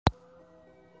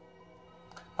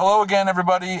Hello again,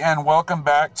 everybody, and welcome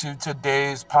back to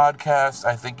today's podcast.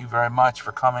 I thank you very much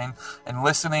for coming and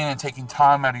listening and taking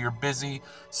time out of your busy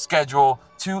schedule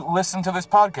to listen to this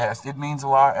podcast. It means a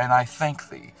lot, and I thank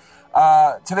thee.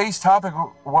 Today's topic,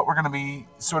 what we're going to be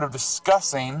sort of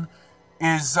discussing,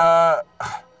 is a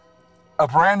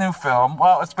brand new film.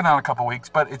 Well, it's been out a couple weeks,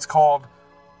 but it's called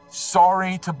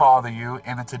Sorry to Bother You,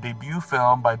 and it's a debut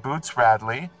film by Boots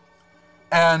Radley.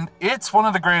 And it's one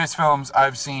of the greatest films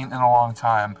I've seen in a long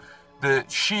time. The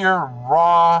sheer,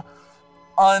 raw,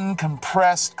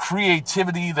 uncompressed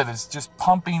creativity that is just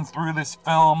pumping through this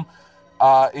film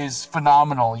is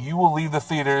phenomenal. You will leave the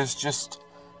theaters just,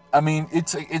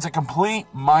 it's a complete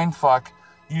mindfuck.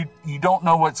 You don't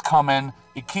know what's coming.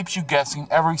 It keeps you guessing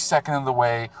every second of the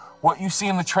way. What you see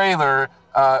in the trailer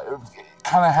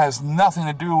kind of has nothing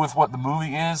to do with what the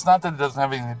movie is. Not that it doesn't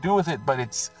have anything to do with it, but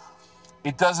it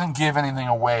doesn't give anything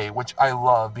away, which I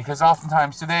love, because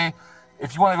oftentimes today,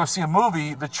 if you want to go see a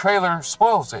movie, the trailer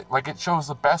spoils it. Like, it shows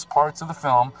the best parts of the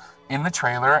film in the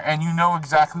trailer, and you know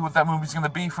exactly what that movie's going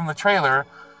to be from the trailer.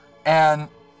 And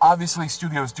obviously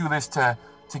studios do this to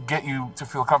get you to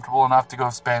feel comfortable enough to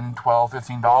go spend $12,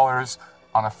 $15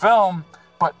 on a film.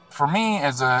 But for me,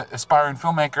 as an aspiring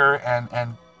filmmaker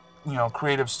and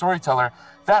creative storyteller,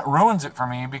 that ruins it for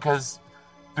me, because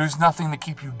there's nothing to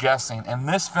keep you guessing. And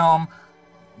this film,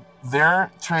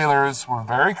 their trailers were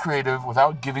very creative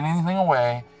without giving anything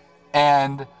away,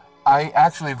 and I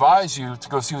actually advise you to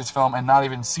go see this film and not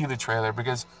even see the trailer,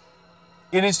 because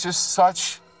it is just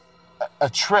such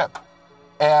a trip.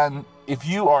 And if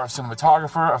you are a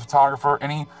cinematographer, a photographer,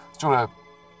 any sort of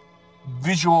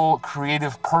visual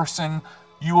creative person,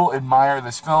 you will admire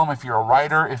this film. If you're a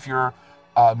writer, if you're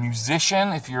a musician,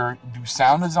 if you do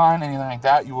sound design, anything like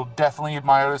that, you will definitely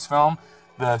admire this film.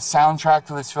 The soundtrack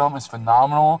to this film is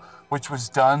phenomenal, which was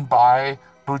done by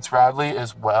Boots Radley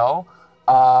as well.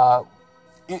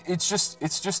 It's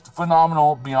just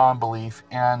phenomenal beyond belief.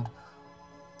 And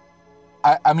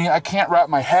I can't wrap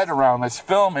my head around this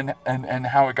film and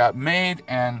how it got made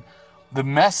and the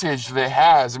message that it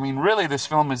has. Really, this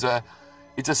film is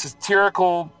it's a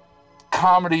satirical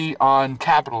comedy on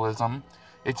capitalism.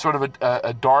 It's sort of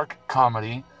a dark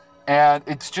comedy, and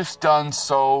it's just done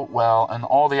so well. And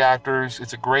all the actors,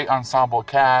 it's a great ensemble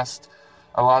cast.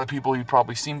 A lot of people you've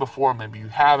probably seen before, maybe you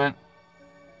haven't.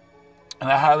 And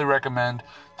I highly recommend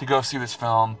to go see this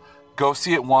film. Go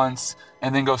see it once,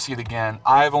 and then go see it again.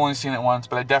 I've only seen it once,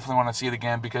 but I definitely want to see it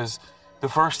again, because the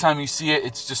first time you see it,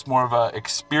 it's just more of an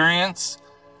experience.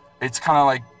 It's kind of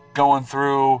like going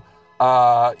through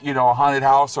a haunted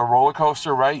house or roller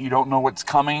coaster, right? You don't know what's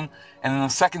coming. And then the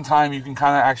second time, you can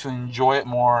kind of actually enjoy it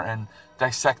more and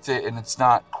dissect it, and it's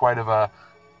not quite of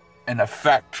an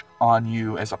effect on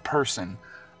you as a person.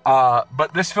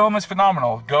 But this film is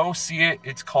phenomenal. Go see it.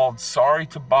 It's called Sorry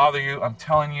to Bother You. I'm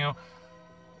telling you,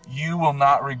 you will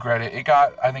not regret it. It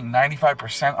got, I think,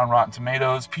 95% on Rotten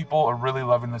Tomatoes. People are really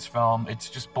loving this film.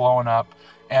 It's just blowing up.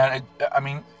 And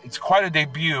it's quite a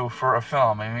debut for a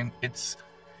film. I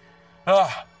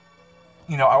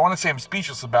want to say I'm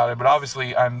speechless about it, but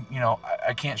obviously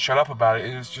I can't shut up about it.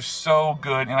 It is just so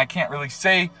good, and I can't really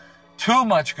say too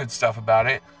much good stuff about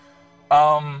it,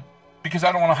 because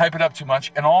I don't want to hype it up too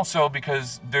much, and also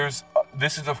because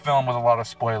this is a film with a lot of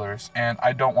spoilers, and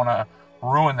I don't want to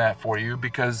ruin that for you,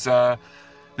 because the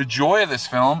joy of this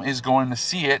film is going to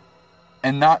see it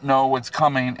and not know what's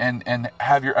coming, and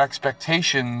have your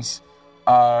expectations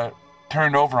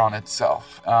turned over on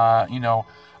itself.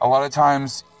 A lot of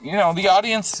times, the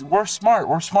audience, we're smart.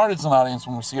 We're smart as an audience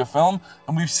when we see a film,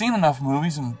 and we've seen enough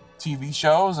movies and TV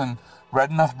shows and read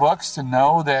enough books to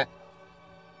know that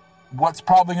what's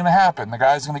probably going to happen. The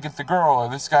guy's going to get the girl, or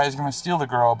this guy's going to steal the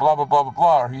girl, blah, blah, blah, blah,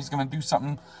 blah, or he's going to do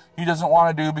something he doesn't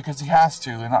want to do because he has to.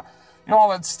 And, all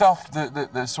that stuff,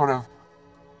 the sort of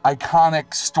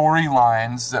iconic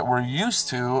storylines that we're used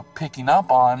to picking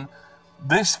up on,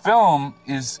 this film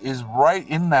is right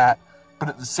in that, but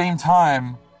at the same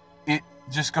time, it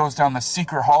just goes down the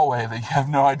secret hallway that you have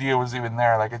no idea was even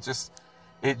there. Like, it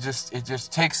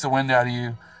just takes the wind out of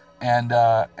you,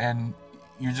 and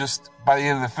you just, by the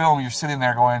end of the film, you're sitting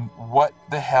there going, what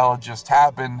the hell just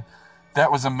happened?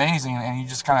 That was amazing, and you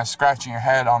just kind of scratching your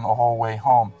head on the whole way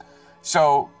home.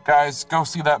 So, guys, go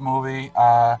see that movie.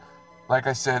 Like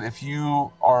I said, if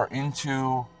you are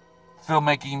into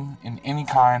filmmaking in any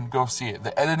kind, go see it.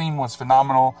 The editing was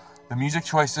phenomenal. The music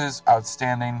choices,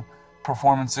 outstanding.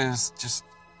 Performances just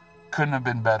couldn't have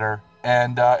been better.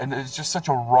 And it's just such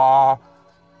a raw,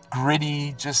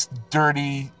 gritty, just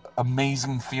dirty,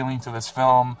 amazing feeling to this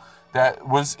film that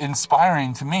was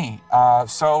inspiring to me.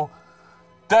 So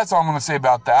that's all I'm going to say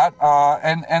about that.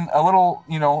 And a little,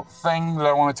 thing that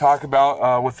I want to talk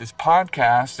about with this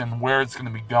podcast and where it's going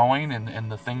to be going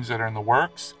and the things that are in the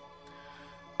works.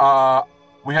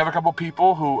 We have a couple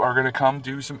people who are going to come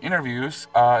do some interviews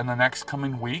in the next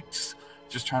coming weeks.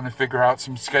 Just trying to figure out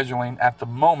some scheduling at the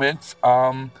moment.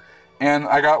 And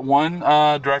I got one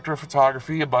director of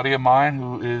photography, a buddy of mine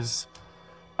who is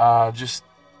just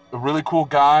a really cool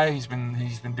guy. He's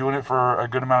been doing it for a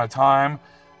good amount of time,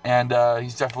 and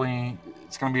it's going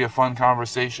to be a fun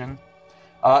conversation.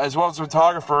 As well as a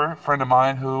photographer friend of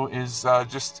mine who is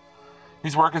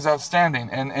his work is outstanding.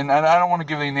 And I don't want to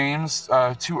give any names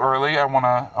too early. I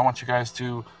want you guys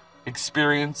to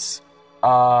experience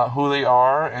who they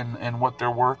are and what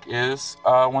their work is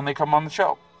when they come on the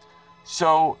show.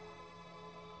 So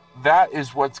that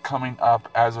is what's coming up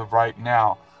as of right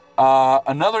now.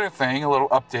 Another thing, a little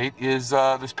update, is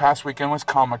this past weekend was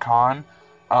Comic-Con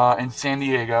in San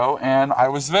Diego, and I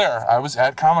was there. I was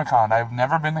at Comic-Con. I've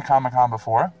never been to Comic-Con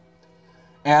before,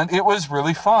 and it was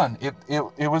really fun.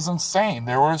 It was insane.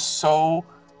 There were so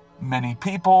many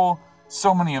people,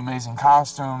 so many amazing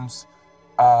costumes.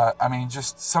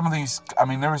 Just some of these,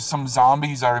 there was some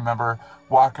zombies I remember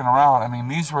walking around.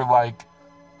 These were like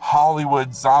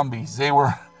Hollywood zombies. They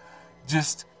were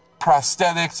just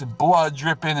prosthetics and blood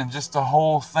dripping and just the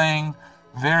whole thing.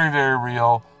 Very, very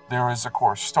real. There was, of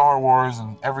course, Star Wars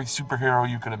and every superhero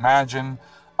you could imagine.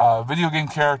 Video game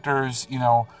characters,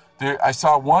 I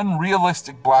saw one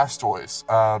realistic Blastoise,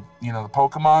 the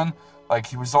Pokemon. Like,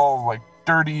 he was all, like,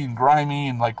 dirty and grimy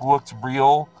and, like, looked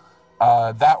real.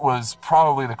 That was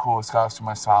probably the coolest costume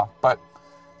I saw. But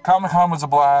Comic-Con was a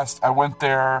blast. I went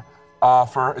there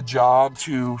for a job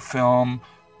to film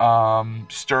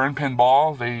Stern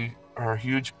Pinball. They are a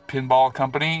huge pinball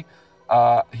company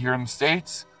here in the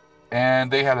States.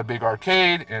 And they had a big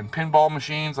arcade and pinball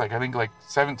machines, I think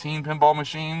 17 pinball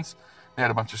machines. They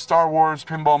had a bunch of Star Wars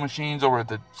pinball machines over at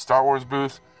the Star Wars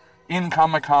booth in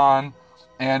Comic-Con.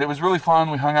 And it was really fun.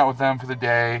 We hung out with them for the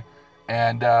day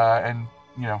and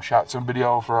shot some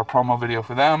video for a promo video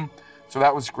for them. So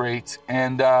that was great.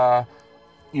 And,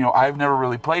 I've never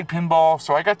really played pinball,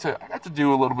 so I got to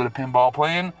do a little bit of pinball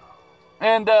playing.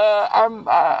 And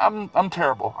I'm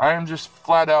terrible. I am just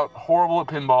flat out horrible at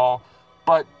pinball.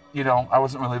 But, I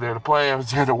wasn't really there to play. I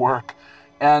was there to work.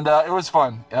 And it was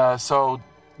fun. So,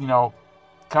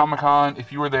 Comic-Con,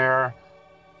 if you were there,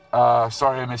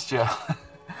 sorry I missed you.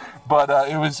 But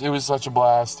it was such a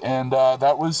blast. And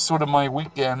that was sort of my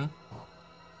weekend.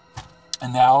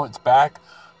 And now it's back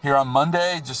here on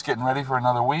Monday, just getting ready for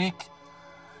another week.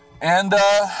 And,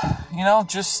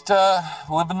 just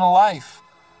living the life,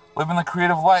 living the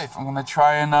creative life. I'm going to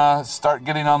try and start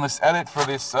getting on this edit for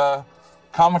this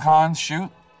Comic-Con shoot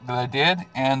that I did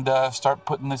and start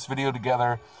putting this video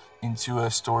together into a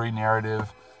story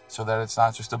narrative so that it's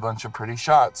not just a bunch of pretty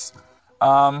shots.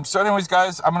 So anyways,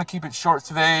 guys, I'm going to keep it short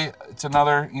today. It's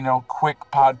another, quick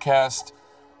podcast.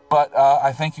 But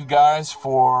I thank you guys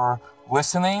for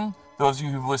listening. Those of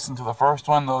you who've listened to the first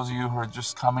one, those of you who are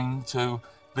just coming to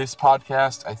this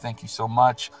podcast, I thank you so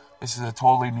much. This is a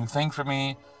totally new thing for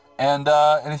me. And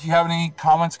if you have any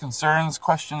comments, concerns,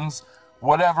 questions,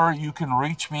 whatever, you can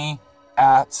reach me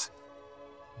at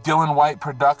Dylan White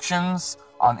Productions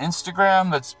on Instagram.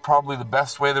 That's probably the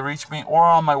best way to reach me, or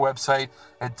on my website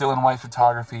at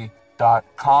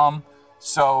DylanWhitePhotography.com.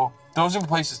 So those are the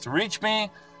places to reach me.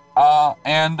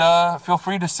 And feel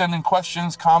free to send in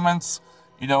questions, comments,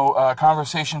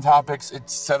 conversation topics,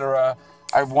 etc.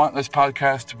 I want this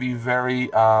podcast to be very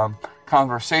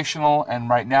conversational, and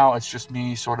right now it's just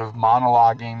me sort of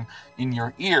monologuing in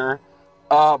your ear.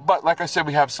 But like I said,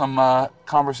 we have some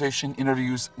conversation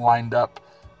interviews lined up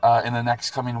in the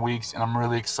next coming weeks, and I'm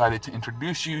really excited to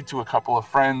introduce you to a couple of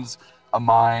friends of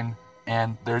mine,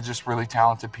 and they're just really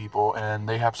talented people, and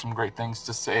they have some great things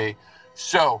to say.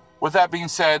 So, with that being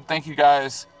said, thank you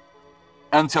guys.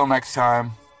 Until next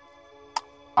time,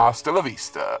 hasta la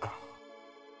vista.